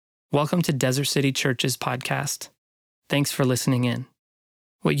Welcome to Desert City Church's podcast. Thanks for listening in.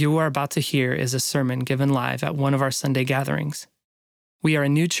 What you are about to hear is a sermon given live at one of our Sunday gatherings. We are a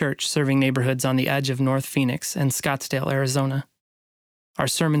new church serving neighborhoods on the edge of North Phoenix and Scottsdale, Arizona. Our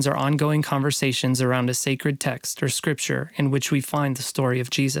sermons are ongoing conversations around a sacred text or scripture in which we find the story of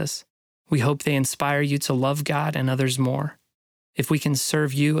Jesus. We hope they inspire you to love God and others more. If we can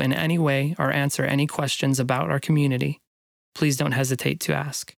serve you in any way or answer any questions about our community, please don't hesitate to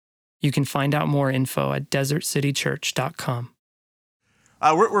ask. You can find out more info at desertcitychurch.com.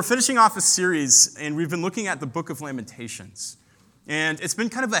 We're finishing off a series, and we've been looking at the book of Lamentations. And it's been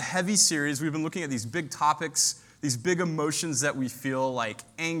kind of a heavy series. We've been looking at these big topics, these big emotions that we feel, like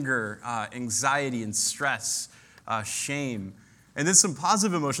anger, anxiety, and stress, shame. And then some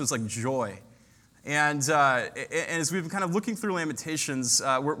positive emotions like joy. And as we've been kind of looking through Lamentations,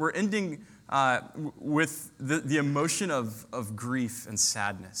 we're ending with the emotion of grief and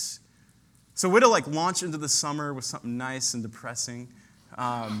sadness. So way to launch into the summer with something nice and depressing.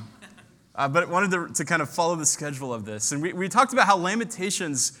 But I wanted to kind of follow the schedule of this. And we talked about how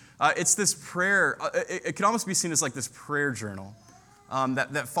Lamentations, it's this prayer. It could almost be seen as this prayer journal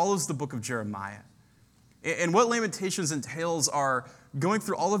that follows the book of Jeremiah. And what Lamentations entails are going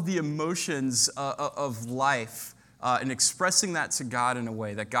through all of the emotions of life and expressing that to God in a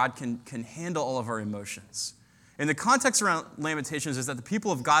way that God can handle all of our emotions. And the context around Lamentations is that the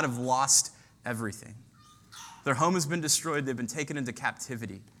people of God have lost everything. Their home has been destroyed. They've been taken into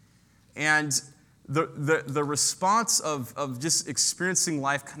captivity. And the response of just experiencing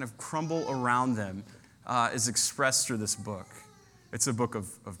life kind of crumble around them is expressed through this book. It's a book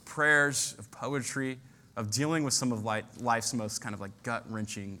of prayers, of poetry, of dealing with some of life's most kind of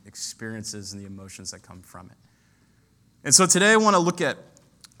gut-wrenching experiences and the emotions that come from it. And so today I want to look at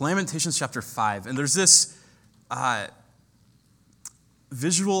Lamentations chapter 5. And there's this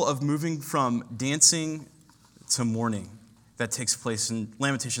visual of moving from dancing to mourning that takes place in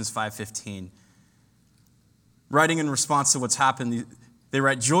Lamentations 5:15. Writing in response to what's happened, they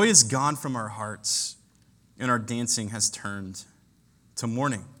write, "Joy is gone from our hearts, and our dancing has turned to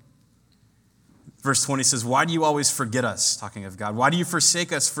mourning." Verse 20 says, "Why do you always forget us?" Talking of God. "Why do you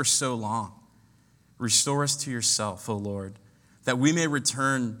forsake us for so long? Restore us to yourself, O Lord, that we may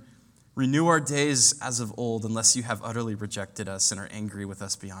return. Renew our days as of old, unless you have utterly rejected us and are angry with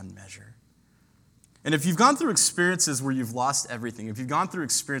us beyond measure." And if you've gone through experiences where you've lost everything, if you've gone through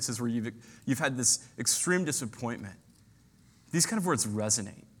experiences where you've had this extreme disappointment, these kind of words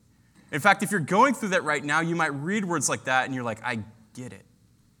resonate. In fact, if you're going through that right now, you might read words like that and you're like, I get it.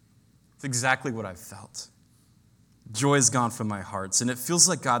 It's exactly what I've felt. Joy is gone from my hearts, and it feels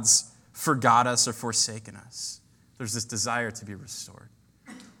like God's forgot us or forsaken us. There's this desire to be restored.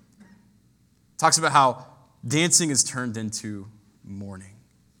 Talks about how dancing is turned into mourning.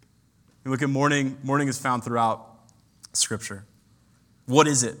 You look at mourning. Mourning is found throughout Scripture. What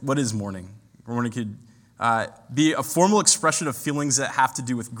is it? What is mourning? Mourning could be a formal expression of feelings that have to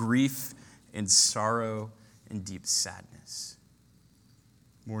do with grief and sorrow and deep sadness.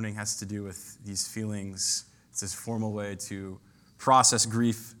 Mourning has to do with these feelings. It's this formal way to process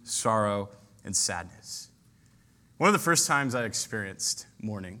grief, sorrow, and sadness. One of the first times I experienced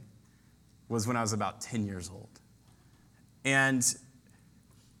mourning was when I was about 10 years old. And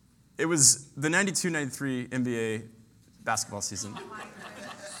it was the 92-93 NBA basketball season.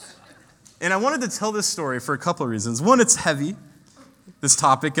 And I wanted to tell this story for a couple of reasons. One, it's heavy, this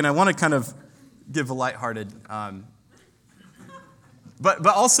topic, and I want to kind of give a lighthearted. But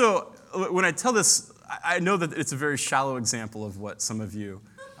also, when I tell this, I know that it's a very shallow example of what some of you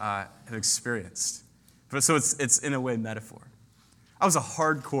have experienced. But so it's in a way metaphor. I was a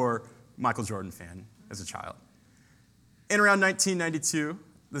hardcore Michael Jordan fan as a child. In around 1992,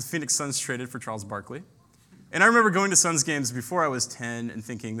 the Phoenix Suns traded for Charles Barkley. And I remember going to Suns games before I was 10 and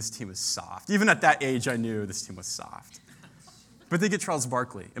thinking this team was soft. Even at that age, I knew this team was soft. But they get Charles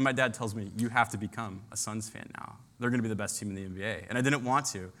Barkley, and my dad tells me, you have to become a Suns fan now. They're going to be the best team in the NBA. And I didn't want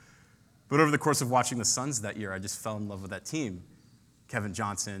to. But over the course of watching the Suns that year, I just fell in love with that team. Kevin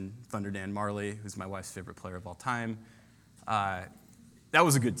Johnson, Thunder Dan Marley, who's my wife's favorite player of all time. That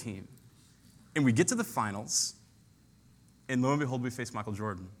was a good team. And we get to the finals, and lo and behold, we face Michael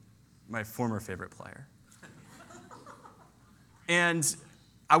Jordan, my former favorite player. And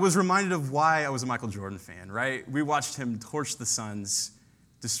I was reminded of why I was a Michael Jordan fan, right? We watched him torch the Suns,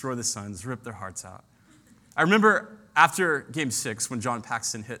 destroy the Suns, rip their hearts out. I remember after Game 6, when John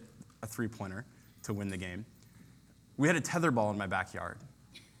Paxson hit a three-pointer to win the game, we had a tetherball in my backyard.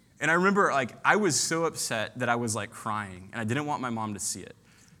 And I remember, I was so upset that I was, crying, and I didn't want my mom to see it.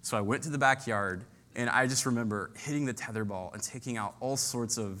 So I went to the backyard, and I just remember hitting the tetherball and taking out all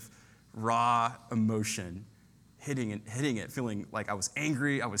sorts of raw emotion hitting it, feeling like I was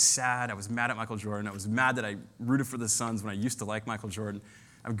angry, I was sad, I was mad at Michael Jordan, I was mad that I rooted for the Suns when I used to like Michael Jordan.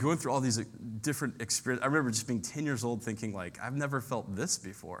 I'm going through all these different experiences. I remember just being 10 years old thinking, like, I've never felt this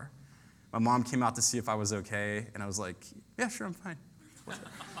before. My mom came out to see if I was okay, and I was like, yeah, sure, I'm fine.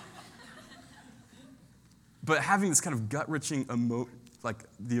 But having this kind of gut-wrenching,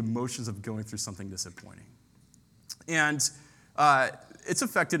 the emotions of going through something disappointing. And it's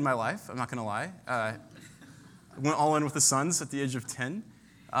affected my life, I'm not going to lie. I went all in with the Suns at the age of 10.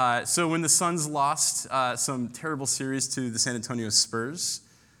 So when the Suns lost some terrible series to the San Antonio Spurs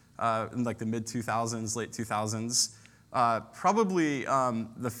in like the mid-2000s, late 2000s, probably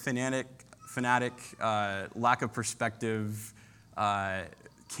the fanatic lack of perspective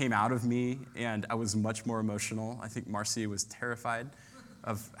came out of me, and I was much more emotional. I think Marcy was terrified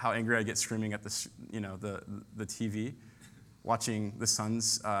of how angry I'd get screaming at the TV, watching the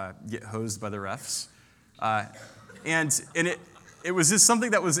Suns get hosed by the refs. And it was just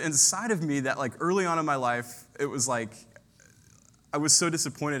something that was inside of me that, like, early on in my life, it was like I was so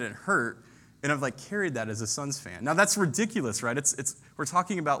disappointed and hurt, and I've like carried that as a Suns fan. Now that's ridiculous, right? We're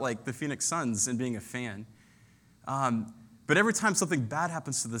talking about like the Phoenix Suns and being a fan. But every time something bad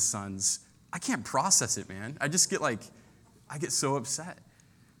happens to the Suns, I can't process it, man. I just get I get so upset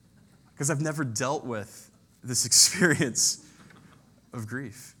because I've never dealt with this experience of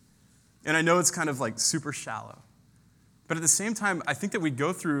grief. And I know it's kind of like super shallow. But at the same time, I think that we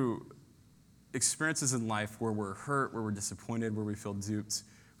go through experiences in life where we're hurt, where we're disappointed, where we feel duped,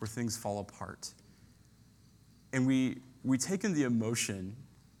 where things fall apart. And we take in the emotion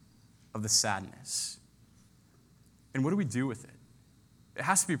of the sadness. And what do we do with it? It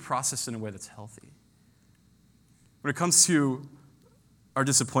has to be processed in a way that's healthy. When it comes to our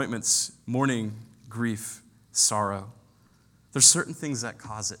disappointments, mourning, grief, sorrow, there's certain things that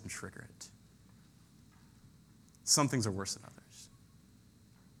cause it and trigger it. Some things are worse than others.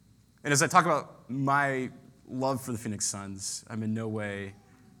 And as I talk about my love for the Phoenix Suns, I'm in no way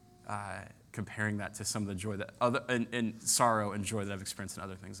comparing that to some of the joy and sorrow and joy that I've experienced in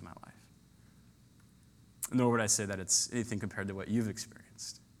other things in my life. Nor would I say that it's anything compared to what you've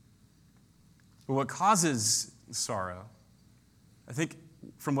experienced. But what causes sorrow, I think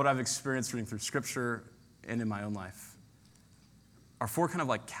from what I've experienced reading through Scripture and in my own life, are four kind of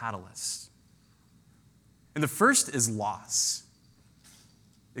like catalysts. And the first is loss.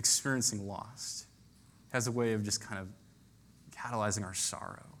 Experiencing loss has a way of just kind of catalyzing our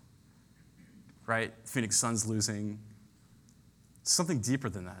sorrow. Right? Phoenix Suns losing. Something deeper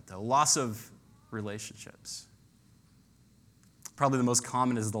than that, though. Loss of relationships. Probably the most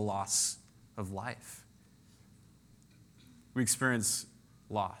common is the loss of life. We experience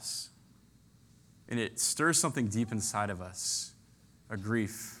loss. And it stirs something deep inside of us, a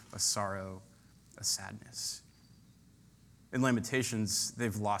grief, a sorrow, a sadness. In Lamentations,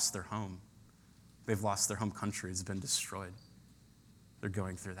 they've lost their home. They've lost their home country. It's been destroyed. They're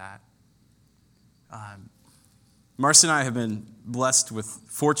going through that. Marcy and I have been blessed with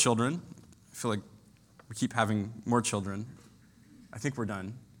 4 children. I feel like we keep having more children. I think we're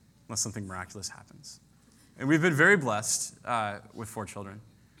done, unless something miraculous happens. And we've been very blessed with 4 children.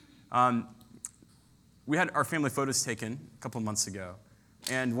 We had our family photos taken a couple of months ago.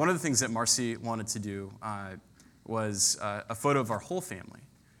 And one of the things that Marcy wanted to do was a photo of our whole family.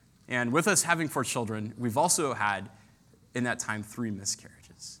 And with us having 4 children, we've also had, in that time, 3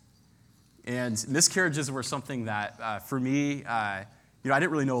 miscarriages. And miscarriages were something that, for me, I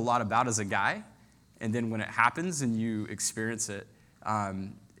didn't really know a lot about as a guy. And then when it happens and you experience it,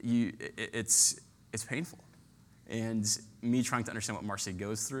 it's painful. And me trying to understand what Marcy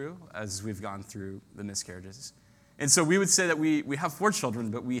goes through as we've gone through the miscarriages. And so we would say that we have 4 children,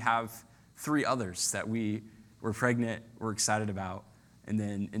 but we have 3 others that we were pregnant, we're excited about, and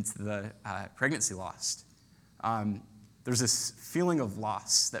then into the pregnancy lost. There's this feeling of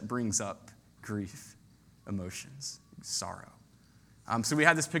loss that brings up grief, emotions, sorrow. So we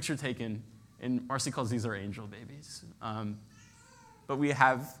had this picture taken, and Marcy calls these our angel babies. But we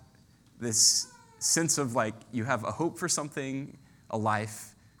have this sense of like you have a hope for something, a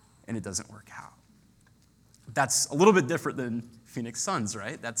life, and it doesn't work out. That's a little bit different than Phoenix Suns,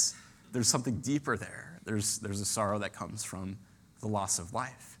 right? There's something deeper there. There's a sorrow that comes from the loss of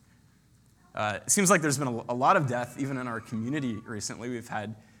life. It seems like there's been a lot of death, even in our community recently. We've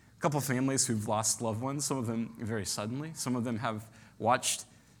had a couple families who've lost loved ones, some of them very suddenly. Some of them have watched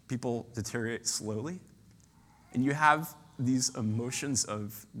people deteriorate slowly. And you have these emotions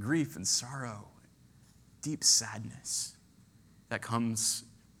of grief and sorrow, deep sadness that comes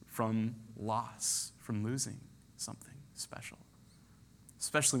from loss, from losing something special.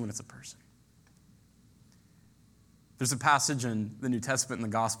 especially when it's a person. There's a passage in the New Testament in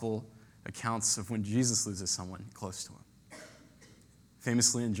the gospel accounts of when Jesus loses someone close to him.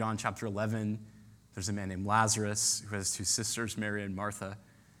 Famously in John chapter 11, there's a man named Lazarus who has two sisters, Mary and Martha.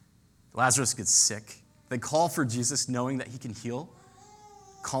 Lazarus gets sick. They call for Jesus knowing that he can heal,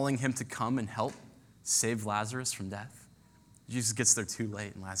 calling him to come and help save Lazarus from death. Jesus gets there too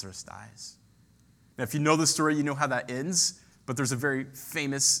late and Lazarus dies. Now, if you know the story, you know how that ends, but there's a very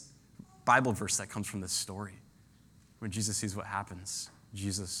famous Bible verse that comes from this story. When Jesus sees what happens,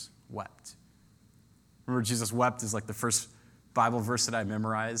 Jesus wept. Remember, Jesus wept is like the first Bible verse that I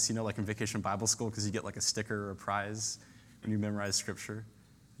memorized, like in Vacation Bible School, because you get like a sticker or a prize when you memorize scripture.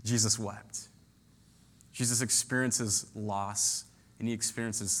 Jesus wept. Jesus experiences loss, and he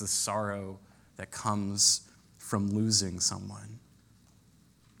experiences the sorrow that comes from losing someone.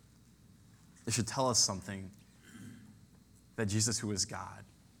 It should tell us something that Jesus, who is God,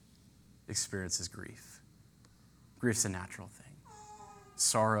 experiences grief. Grief's a natural thing.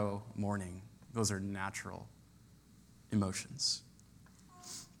 Sorrow, mourning, those are natural emotions.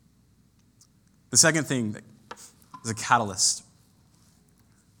 The second thing that is a catalyst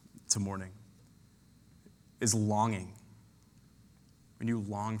to mourning is longing. When you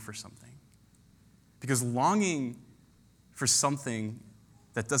long for something. Because longing for something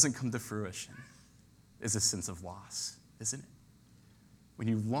that doesn't come to fruition is a sense of loss, isn't it? When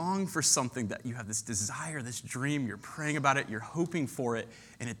you long for something that you have this desire, this dream, you're praying about it, you're hoping for it,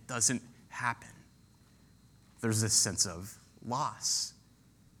 and it doesn't happen, there's this sense of loss.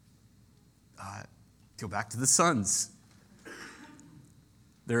 Go back to the Suns.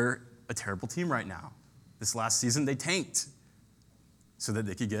 They're a terrible team right now. This last season, they tanked so that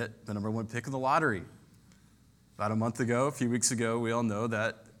they could get the number one pick of the lottery. About a few weeks ago, we all know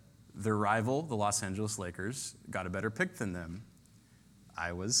that their rival, the Los Angeles Lakers, got a better pick than them.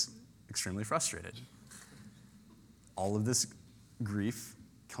 I was extremely frustrated. All of this grief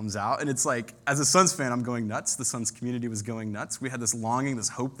comes out, and it's like, as a Suns fan, I'm going nuts. The Suns community was going nuts. We had this longing, this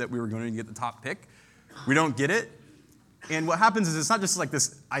hope that we were going to get the top pick. We don't get it. And what happens is it's not just like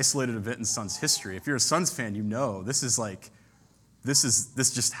this isolated event in Suns history. If you're a Suns fan, you know this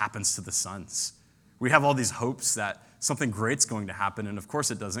just happens to the Suns. We have all these hopes that something great's going to happen, and of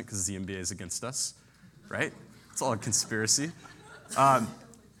course it doesn't because the NBA is against us, right? It's all a conspiracy. And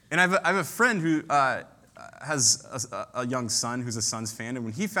I have a friend who has a young son who's a Suns fan, and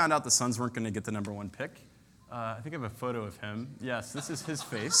when he found out the Suns weren't going to get the number one pick, I think I have a photo of him. Yes, this is his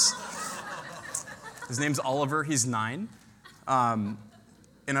face. His name's Oliver. He's 9. And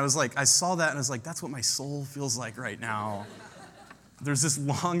I was like, I saw that, and I was like, that's what my soul feels like right now. There's this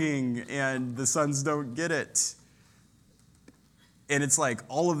longing, and the Suns don't get it. And it's like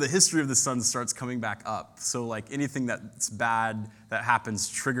all of the history of the Suns starts coming back up. So like anything that's bad that happens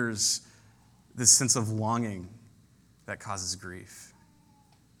triggers this sense of longing that causes grief.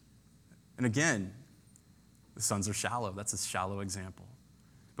 And again, the Suns are shallow. That's a shallow example.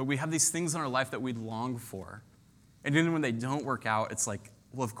 But we have these things in our life that we long for. And then when they don't work out, it's like,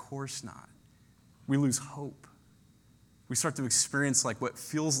 well, of course not. We lose hope. We start to experience like what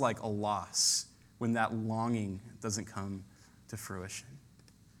feels like a loss when that longing doesn't come to fruition.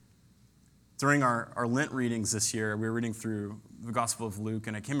 During our Lent readings this year, we were reading through the Gospel of Luke,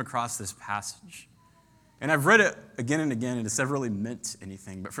 and I came across this passage. And I've read it again and again, and it's never really meant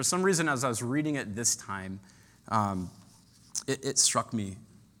anything. But for some reason, as I was reading it this time, it struck me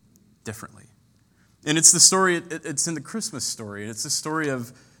differently. And it's the story, it's in the Christmas story, and it's the story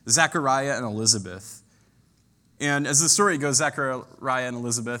of Zechariah and Elizabeth. And as the story goes, Zechariah and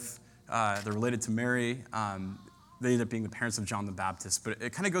Elizabeth, they're related to Mary. They end up being the parents of John the Baptist, but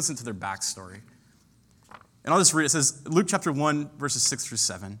it kind of goes into their backstory. And I'll just read it. It says, Luke chapter 1, verses 6 through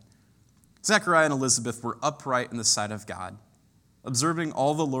 7. Zechariah and Elizabeth were upright in the sight of God, observing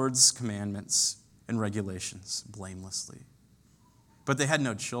all the Lord's commandments and regulations blamelessly. But they had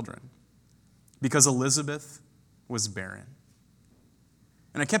no children, because Elizabeth was barren.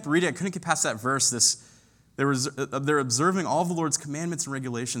 And I kept reading. I couldn't get past that verse. They're observing all the Lord's commandments and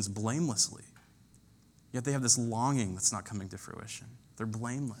regulations blamelessly. Yet they have this longing that's not coming to fruition. They're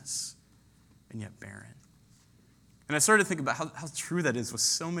blameless and yet barren. And I started to think about how true that is with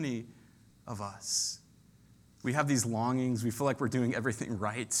so many of us. We have these longings. We feel like we're doing everything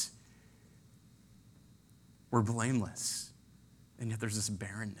right. We're blameless. And yet there's this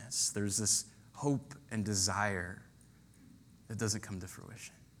barrenness. There's this hope and desire that doesn't come to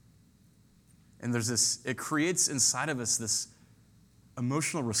fruition. And it creates inside of us this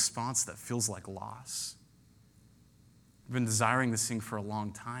emotional response that feels like loss. I've been desiring this thing for a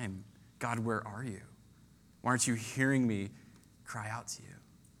long time. God, where are you? Why aren't you hearing me cry out to you?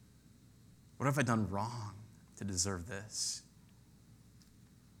 What have I done wrong to deserve this?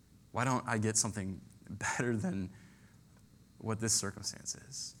 Why don't I get something better than what this circumstance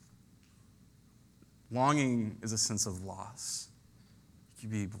is? Longing is a sense of loss. You can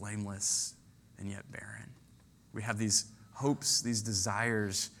be blameless and yet barren. We have these hopes, these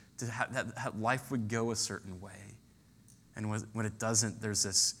desires to have that life would go a certain way. And when it doesn't, there's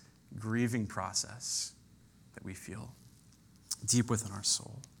this grieving process that we feel deep within our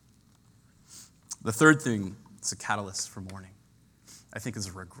soul. The third thing that's a catalyst for mourning, I think, is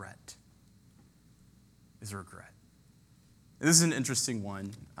regret. Regret. This is an interesting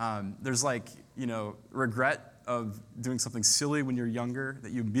one. There's regret of doing something silly when you're younger,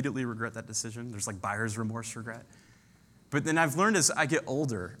 that you immediately regret that decision. There's buyer's remorse regret. But then I've learned as I get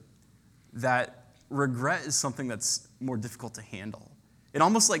older that regret is something that's more difficult to handle. It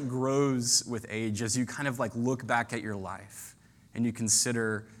almost grows with age as you kind of look back at your life and you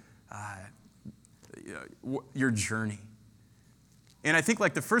consider your journey. And I think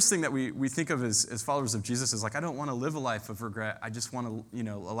the first thing that we think of as followers of Jesus is I don't want to live a life of regret. I just want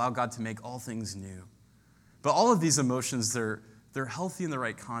to allow God to make all things new. But all of these emotions, they're healthy in the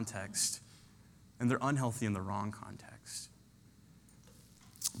right context, and they're unhealthy in the wrong context.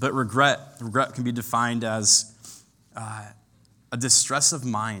 But regret can be defined as a distress of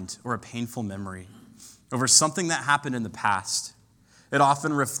mind or a painful memory over something that happened in the past. It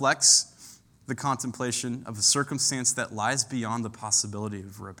often reflects the contemplation of a circumstance that lies beyond the possibility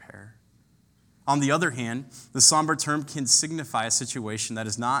of repair. On the other hand, the somber term can signify a situation that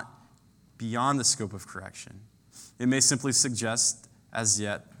is not beyond the scope of correction. It may simply suggest, as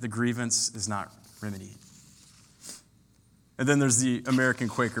yet, the grievance is not remedied. And then there's the American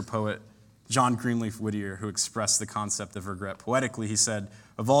Quaker poet, John Greenleaf Whittier, who expressed the concept of regret poetically. He said,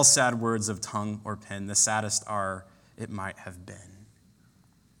 "Of all sad words of tongue or pen, the saddest are, it might have been."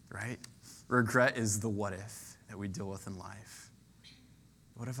 Right? Regret is the what if that we deal with in life.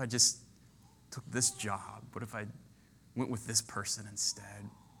 What if I just took this job? What if I went with this person instead?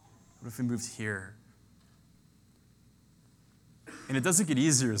 What if we moved here? And it doesn't get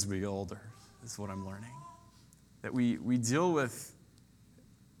easier as we get older, is what I'm learning. That we deal with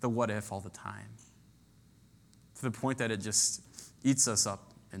the what if all the time, to the point that it just eats us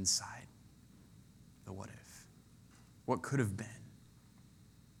up inside. The what if. What could have been.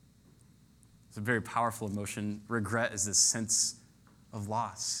 It's a very powerful emotion. Regret is this sense of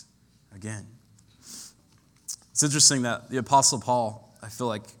loss, again. It's interesting that the Apostle Paul, I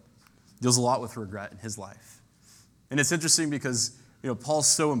feel deals a lot with regret in his life. And it's interesting because, Paul's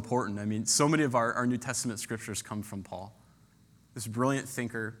so important. I mean, so many of our New Testament scriptures come from Paul. This brilliant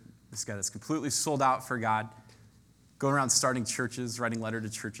thinker, this guy that's completely sold out for God, going around starting churches, writing letters to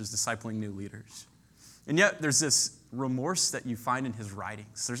churches, discipling new leaders. And yet there's this remorse that you find in his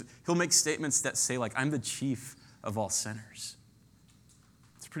writings. He'll make statements that say, I'm the chief of all sinners.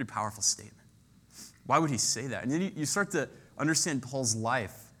 It's a pretty powerful statement. Why would he say that? And then you start to understand Paul's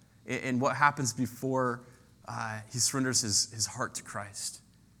life and what happens before he surrenders his heart to Christ.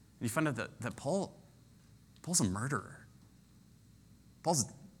 And you find out that Paul's a murderer.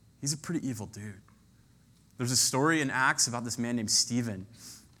 He's a pretty evil dude. There's a story in Acts about this man named Stephen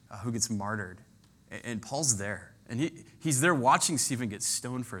who gets martyred. And Paul's there. And he's there watching Stephen get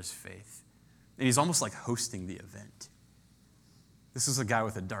stoned for his faith. And he's almost hosting the event. This is a guy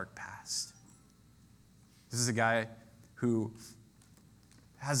with a dark past. This is a guy who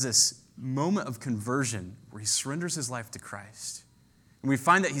has this moment of conversion where he surrenders his life to Christ. And we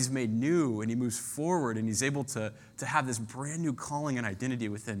find that he's made new and he moves forward and he's able to have this brand new calling and identity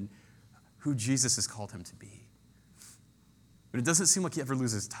within who Jesus has called him to be. But it doesn't seem like he ever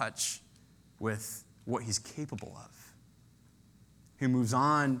loses touch with what he's capable of. He moves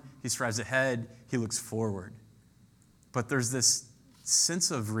on, he strives ahead, he looks forward. But there's this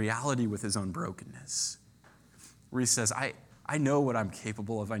sense of reality with his own brokenness, where he says, I know what I'm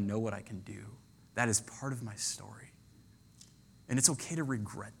capable of, I know what I can do. That is part of my story. And it's okay to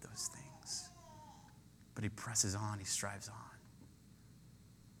regret those things. But he presses on, he strives on.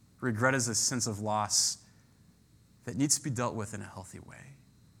 Regret is a sense of loss that needs to be dealt with in a healthy way.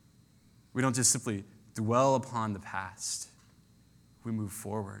 We don't just simply dwell upon the past. We move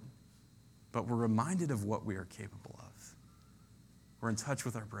forward. But we're reminded of what we are capable of. We're in touch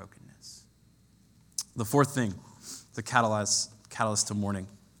with our brokenness. The fourth thing, the catalyst to mourning,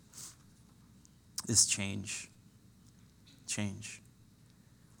 is change. Change.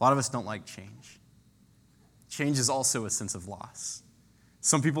 A lot of us don't like change. Change is also a sense of loss.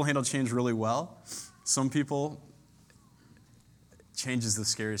 Some people handle change really well. Some people, change is the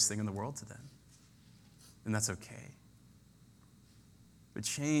scariest thing in the world to them. And that's okay. But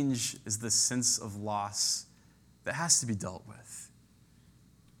change is the sense of loss that has to be dealt with.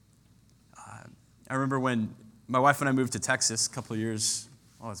 I remember when my wife and I moved to Texas a couple of years,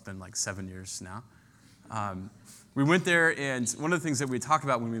 it's been like 7 years now. We went there, and one of the things that we talk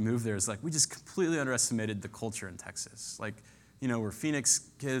about when we moved there is like we just completely underestimated the culture in Texas. Like, we're Phoenix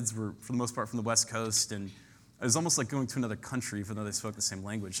kids, we're for the most part from the West Coast, and it was almost like going to another country even though they spoke the same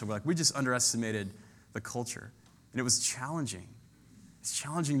language. So we just underestimated the culture, and it was challenging. It's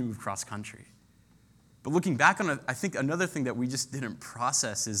challenging to move cross country. But looking back on it, I think another thing that we just didn't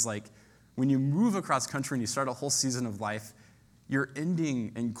process is like when you move across country and you start a whole season of life, you're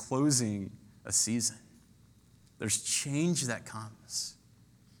ending and closing a season. There's change that comes.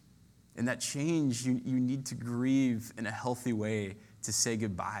 And that change, you need to grieve in a healthy way to say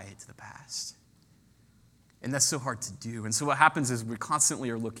goodbye to the past. And that's so hard to do. And so what happens is we constantly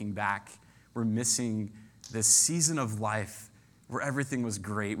are looking back. We're missing this season of life where everything was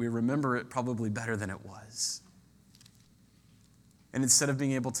great. We remember it probably better than it was. And instead of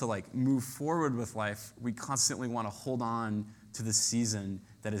being able to move forward with life, we constantly want to hold on to the season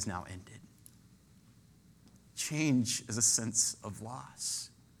that is now ended. Change is a sense of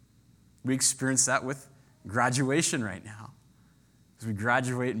loss. We experience that with graduation right now. As we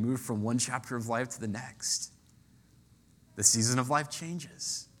graduate and move from one chapter of life to the next, the season of life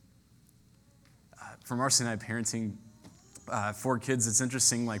changes. For Marcy and I, parenting 4 kids, it's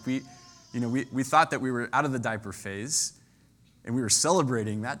interesting. We thought that we were out of the diaper phase, and we were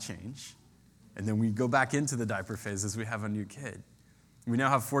celebrating that change. And then we go back into the diaper phase as we have a new kid. We now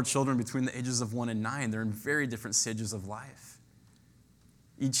have 4 children between the ages of 1 and 9. They're in very different stages of life.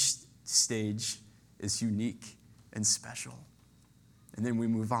 Each stage is unique and special. And then we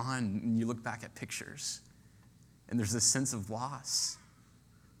move on, and you look back at pictures, and there's this sense of loss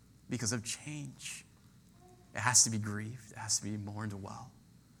because of change. It has to be grieved. It has to be mourned well.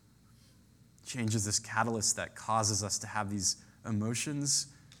 Change is this catalyst that causes us to have these emotions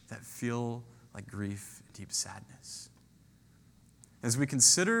that feel like grief and deep sadness. As we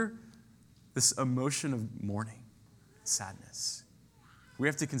consider this emotion of mourning, sadness, we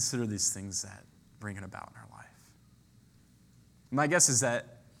have to consider these things that bring it about in our life. My guess is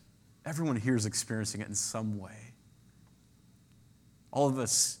that everyone here is experiencing it in some way. All of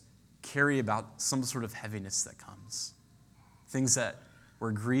us carry about some sort of heaviness that comes, things that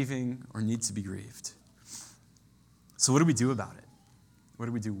we're grieving or need to be grieved. So what do we do about it? What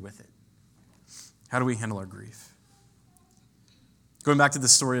do we do with it? How do we handle our grief? Going back to the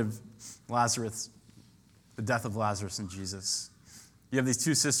story of Lazarus, the death of Lazarus and Jesus, you have these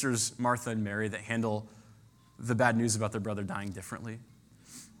 2 sisters, Martha and Mary, that handle the bad news about their brother dying differently.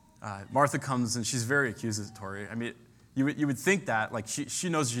 Martha comes, and she's very accusatory. I mean, you would think that, she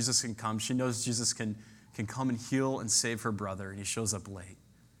knows Jesus can come. She knows Jesus can come and heal and save her brother, and he shows up late.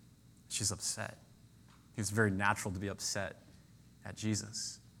 She's upset. It's very natural to be upset at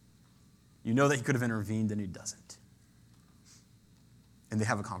Jesus. You know that he could have intervened, and he doesn't. And they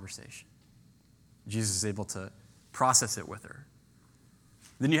have a conversation. Jesus is able to process it with her.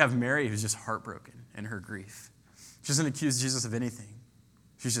 Then you have Mary, who's just heartbroken in her grief. She doesn't accuse Jesus of anything.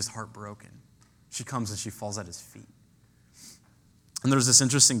 She's just heartbroken. She comes and she falls at his feet. And there's this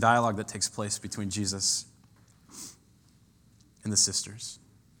interesting dialogue that takes place between Jesus and the sisters.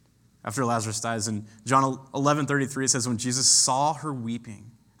 After Lazarus dies, in John 11:33, it says, when Jesus saw her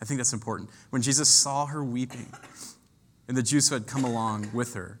weeping, I think that's important. When Jesus saw her weeping, and the Jews who had come along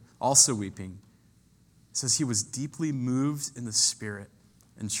with her also weeping, it says he was deeply moved in the spirit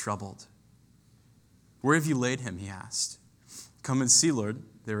and troubled. Where have you laid him? He asked. Come and see, Lord,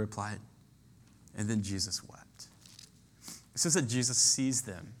 they replied. And then Jesus wept. It says that Jesus sees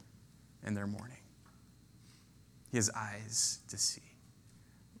them in their mourning. He has eyes to see.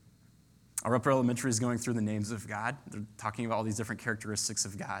 Our upper elementary is going through the names of God. They're talking about all these different characteristics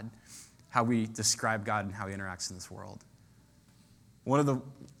of God, how we describe God and how he interacts in this world. One of the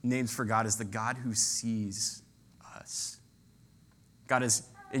names for God is the God who sees us. God is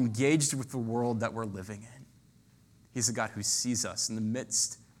engaged with the world that we're living in. He's a God who sees us in the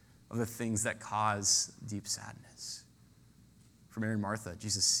midst of the things that cause deep sadness. For Mary and Martha,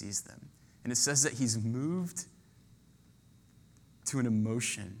 Jesus sees them. And it says that he's moved to an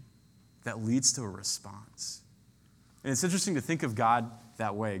emotion that leads to a response. And it's interesting to think of God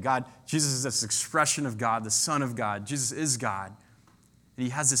that way. God, Jesus is this expression of God, the Son of God. Jesus is God. And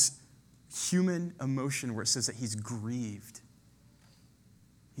he has this human emotion where it says that he's grieved.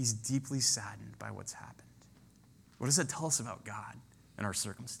 He's deeply saddened by what's happened. What does that tell us about God and our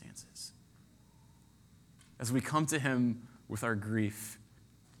circumstances? As we come to him with our grief,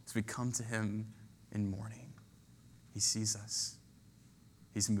 as we come to him in mourning, he sees us.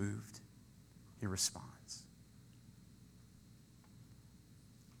 He's moved. He responds.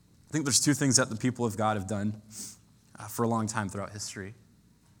 I think there's two things that the people of God have done for a long time throughout history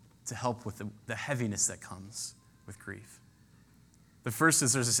to help with the heaviness that comes with grief. The first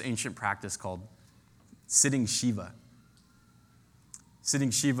is there's this ancient practice called sitting Shiva.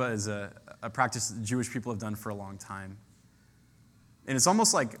 Sitting Shiva is a practice that the Jewish people have done for a long time. And it's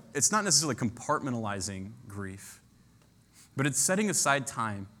almost like, it's not necessarily compartmentalizing grief, but it's setting aside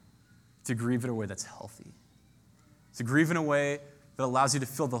time to grieve in a way that's healthy. To grieve in a way that allows you to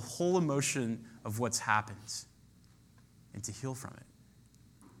feel the whole emotion of what's happened and to heal from it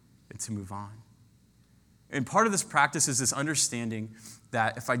and to move on. And part of this practice is this understanding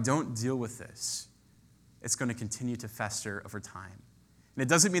that if I don't deal with this, it's going to continue to fester over time. And it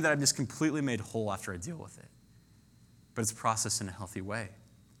doesn't mean that I'm just completely made whole after I deal with it, but it's processed in a healthy way.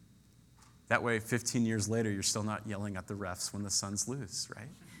 That way, 15 years later, you're still not yelling at the refs when the Suns lose, right?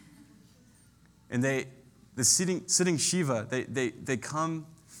 And the sitting Shiva, they come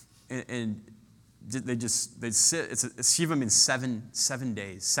and they sit. Shiva means seven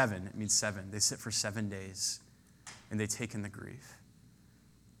days. Seven, it means seven. They sit for 7 days and they take in the grief.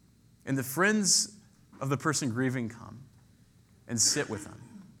 And the friends of the person grieving come and sit with them.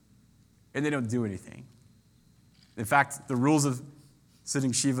 And they don't do anything. In fact, the rules of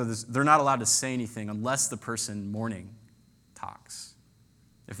sitting Shiva, they're not allowed to say anything unless the person mourning talks.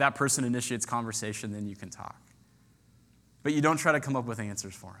 If that person initiates conversation, then you can talk. But you don't try to come up with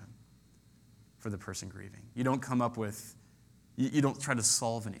answers for him, for the person grieving. You don't you don't try to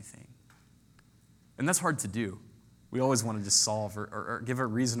solve anything. And that's hard to do. We always want to just solve or give a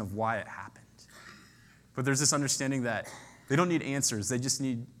reason of why it happened. But there's this understanding that they don't need answers. They just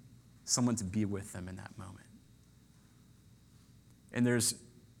need someone to be with them in that moment. And there's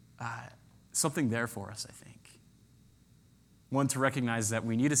something there for us, I think. One, to recognize that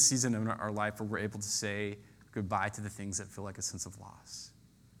we need a season in our life where we're able to say goodbye to the things that feel like a sense of loss.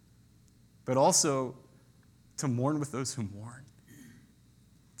 But also to mourn with those who mourn.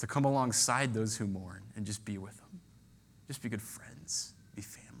 To come alongside those who mourn and just be with them. Just be good friends, be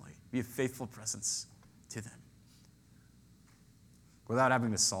family, be a faithful presence to them. Without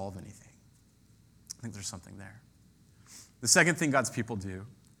having to solve anything. I think there's something there. The second thing God's people do,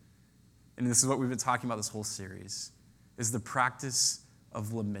 and this is what we've been talking about this whole series, is the practice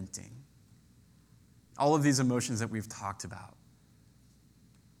of lamenting. All of these emotions that we've talked about,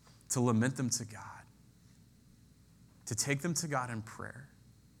 to lament them to God, to take them to God in prayer.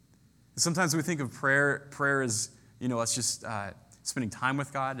 Sometimes we think of prayer as, us just spending time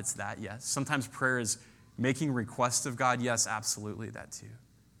with God. It's that, yes. Sometimes prayer is making requests of God. Yes, absolutely, that too.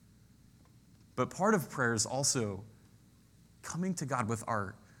 But part of prayer is also coming to God with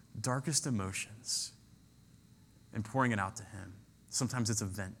our darkest emotions and pouring it out to Him. Sometimes it's a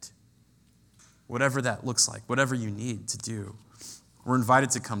vent. Whatever that looks like, whatever you need to do, we're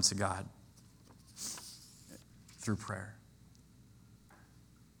invited to come to God through prayer.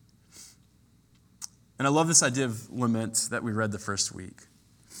 And I love this idea of lament that we read the first week.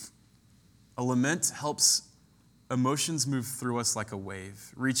 A lament helps emotions move through us like a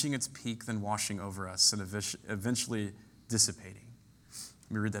wave, reaching its peak, then washing over us and eventually dissipating.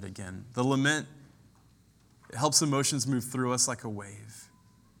 Let me read that again. The lament helps emotions move through us like a wave,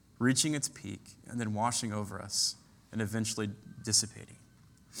 reaching its peak and then washing over us and eventually dissipating.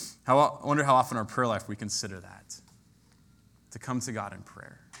 I wonder how often in our prayer life we consider that, to come to God in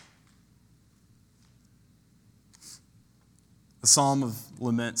prayer. The Psalm of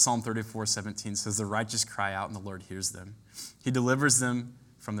Lament, Psalm 34:17 says, "The righteous cry out and the Lord hears them. He delivers them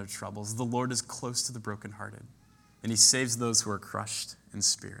from their troubles. The Lord is close to the brokenhearted, and He saves those who are crushed in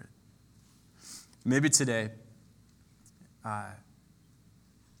spirit." Maybe today,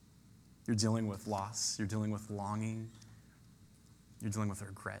 you're dealing with loss, you're dealing with longing, you're dealing with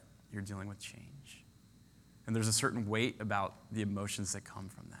regret, you're dealing with change. And there's a certain weight about the emotions that come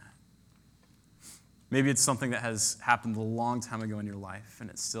from that. Maybe it's something that has happened a long time ago in your life, and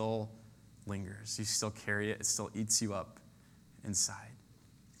it still lingers. You still carry it. It still eats you up inside.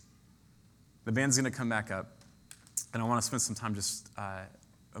 The band's going to come back up, and I want to spend some time just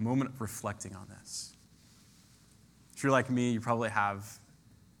a moment reflecting on this. If you're like me, you probably have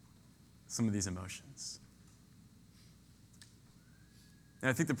some of these emotions. And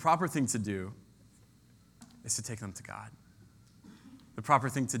I think the proper thing to do is to take them to God. The proper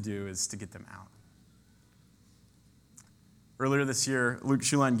thing to do is to get them out. Earlier this year, Luke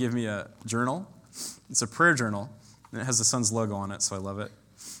Schuline gave me a journal. It's a prayer journal, and it has the Suns logo on it, so I love it.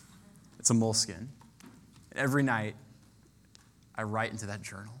 It's a moleskin. And every night, I write into that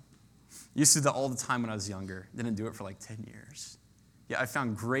journal. Used to do that all the time when I was younger. Didn't do it for like 10 years. Yet I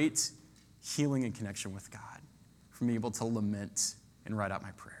found great healing and connection with God from being able to lament and write out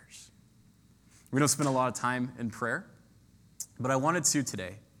my prayers. We don't spend a lot of time in prayer, but I wanted to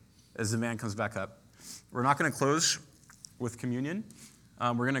today, as the band comes back up. We're not going to close with communion.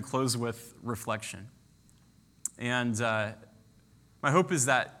 We're going to close with reflection. And my hope is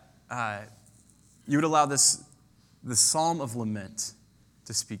that you would allow the psalm of lament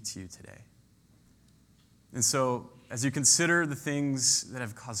to speak to you today. And so, as you consider the things that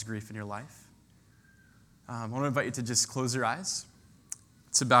have caused grief in your life, I want to invite you to just close your eyes,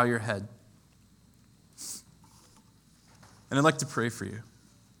 to bow your head. And I'd like to pray for you.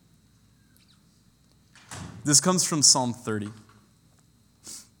 This comes from Psalm 30.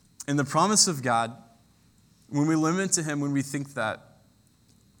 In the promise of God, when we lament to him, when we think that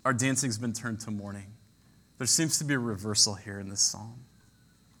our dancing's been turned to mourning, there seems to be a reversal here in this psalm.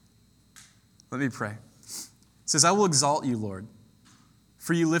 Let me pray. It says, I will exalt you, Lord,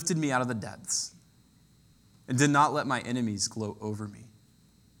 for you lifted me out of the depths and did not let my enemies gloat over me.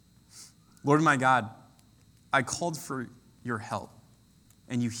 Lord my God, I called for your help,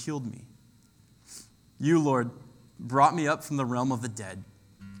 and you healed me. You, Lord, brought me up from the realm of the dead.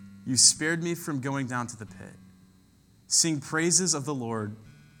 You spared me from going down to the pit. Sing praises of the Lord,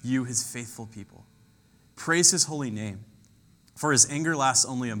 you, his faithful people. Praise his holy name, for his anger lasts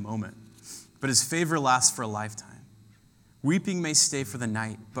only a moment, but his favor lasts for a lifetime. Weeping may stay for the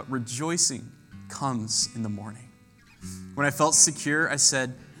night, but rejoicing comes in the morning. When I felt secure, I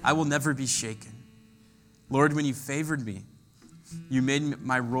said, I will never be shaken. Lord, when you favored me, you made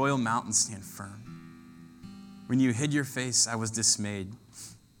my royal mountain stand firm. When you hid your face, I was dismayed.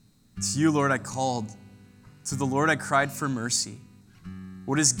 To you, Lord, I called. To the Lord I cried for mercy.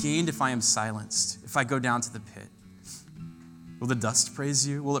 What is gained if I am silenced, if I go down to the pit? Will the dust praise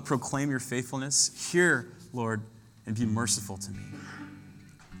you? Will it proclaim your faithfulness? Hear, Lord, and be merciful to me.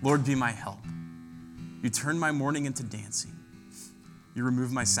 Lord, be my help. You turn my mourning into dancing. You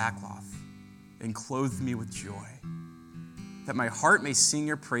remove my sackcloth and clothe me with joy, that my heart may sing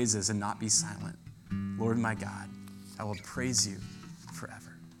your praises and not be silent. Lord, my God, I will praise you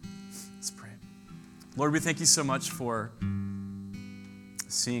forever. Let's pray. Lord, we thank you so much for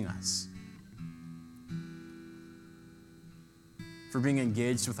seeing us, for being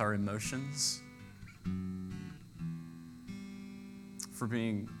engaged with our emotions, for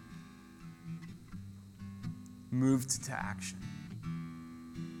being moved to action.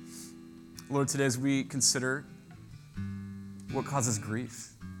 Lord, today as we consider what causes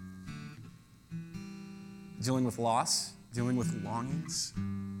grief, dealing with loss, dealing with longings,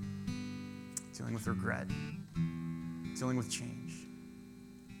 dealing with regret, dealing with change,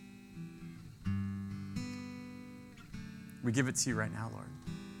 we give it to you right now, Lord.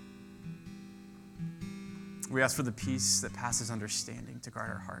 We ask for the peace that passes understanding to guard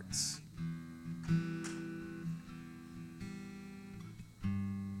our hearts.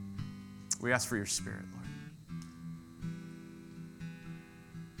 We ask for your Spirit, Lord.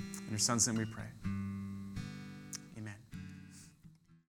 In your Son's name we pray.